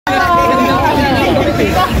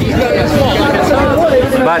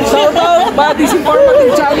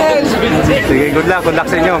Informative Channel. Sige, good luck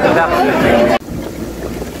sa inyo. Good luck.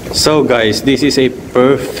 So guys, this is a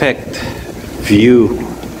perfect view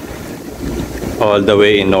all the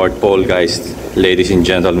way in North Pole, guys, ladies and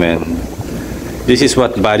gentlemen. This is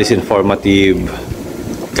what Buddy's Informative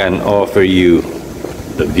can offer you.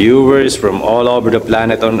 The viewers from all over the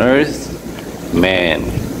planet on Earth, man,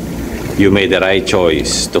 you made the right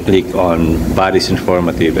choice to click on Buddy's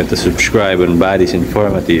Informative and to subscribe on Buddy's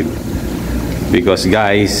Informative, because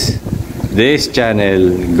guys, this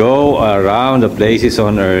channel go around the places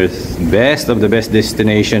on Earth, best of the best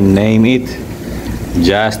destination, name it,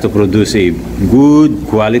 just to produce a good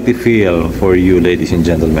quality film for you, ladies and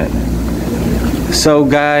gentlemen. So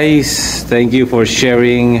guys, thank you for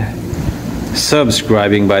sharing,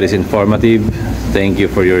 subscribing Buddy's Informative. Thank you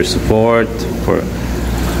for your support,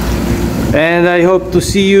 and I hope to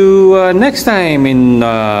see you next time in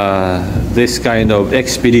this kind of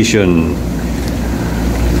expedition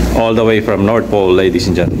all the way from North Pole, ladies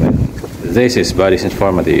and gentlemen. This is Buddy's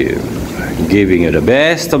Informative, giving you the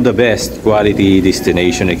best of the best quality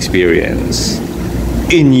destination experience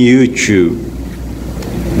in YouTube.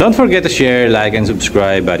 Don't forget to share, like, and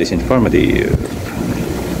subscribe Buddy's Informative.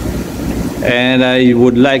 And I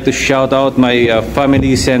would like to shout out my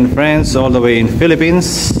families and friends all the way in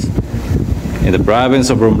Philippines, in the province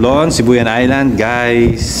of Romblon, Sibuyan Island.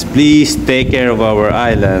 Guys, please take care of our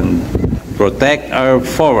island. Protect our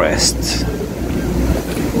forest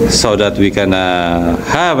so that we can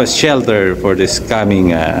have a shelter for this coming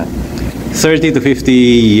 30 to 50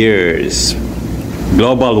 years.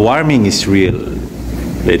 Global warming is real,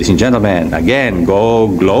 ladies and gentlemen. Again,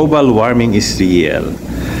 global warming is real,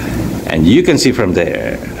 and you can see from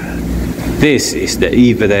there, this is the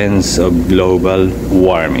evidence of global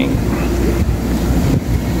warming.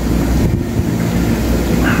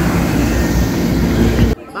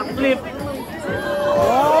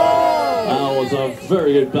 A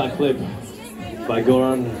very good backflip by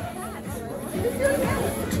Goran.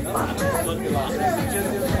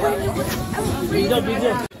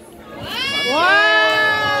 Wow!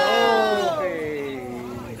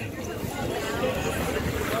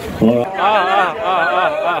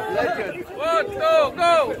 Legend. 1, 2,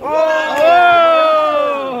 go!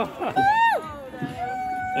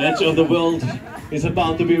 Edge of the world is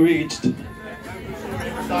about to be reached.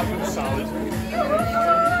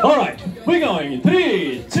 Alright, we're going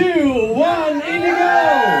 3, 2, 1, indigo!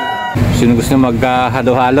 Sino gusto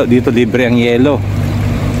maghalo-halo dito, libre ang yelo.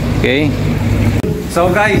 Okay? So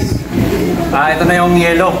guys, ito na yung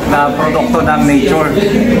yelo na produkto ng nature.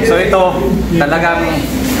 So ito, talagang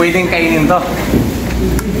pwedeng kainin to.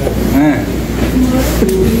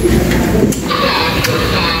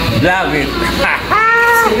 Love it!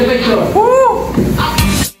 Woo!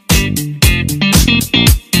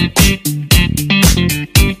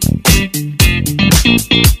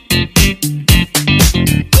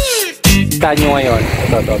 Nyo ngayon,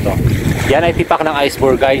 ito. Yan ay tipak ng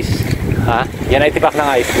iceberg, guys. Ha? Yan ay tipak ng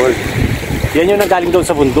iceberg. Yan yung nanggaling doon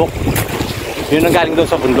sa bundok. Yun nanggaling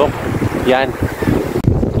doon sa bundok. Yan.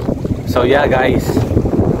 So yeah, guys,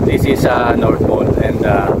 this is North Pole, and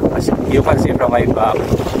as you can see from my back,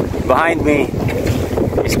 behind me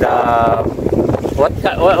is the what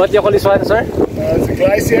do you call this one, sir? It's a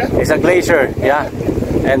glacier. It's a glacier, yeah.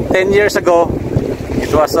 And 10 years ago,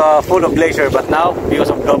 it was full of glacier, but now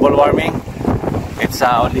because of global warming, it's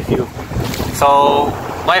only few. So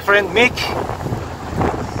my friend Mick,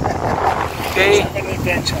 okay,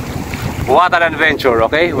 what an adventure.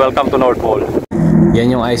 Okay, welcome to North Pole.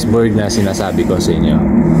 Yan yung iceberg na sinasabi ko sa inyo,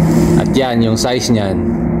 at yan yung size niyan.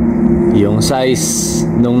 Yung size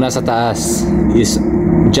nung nasa taas is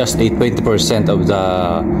just 20% of the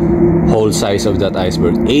whole size of that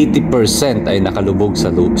iceberg. 80% ay nakalubog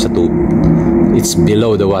sa tube. It's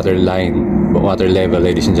below the water level,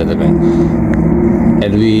 ladies and gentlemen.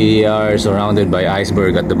 And we are surrounded by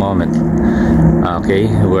iceberg at the moment. Okay,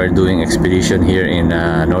 we're doing expedition here in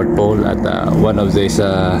North Pole. At one of these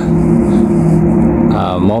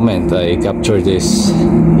moment I captured this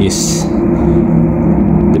is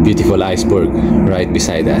the beautiful iceberg right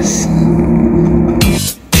beside us.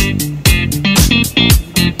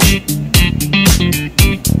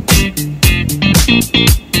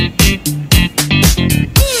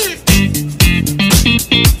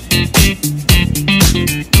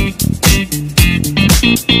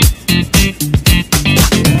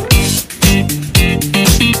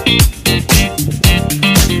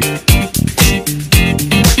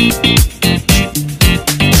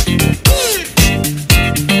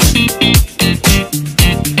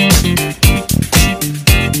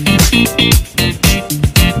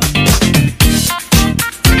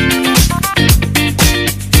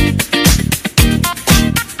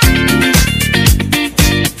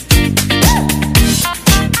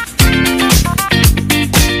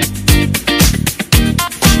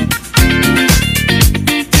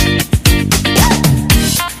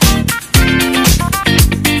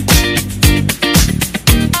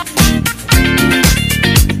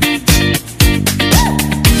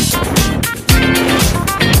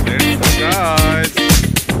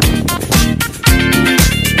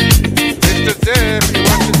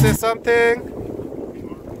 something?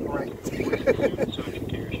 Right.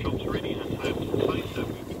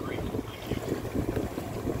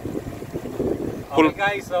 Okay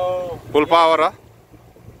guys, so Full power, ah?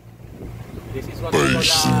 this is what we call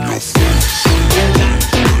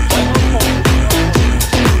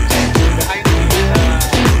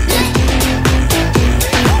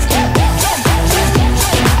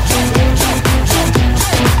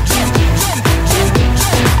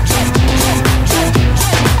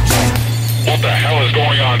What the hell is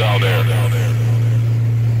going on down there?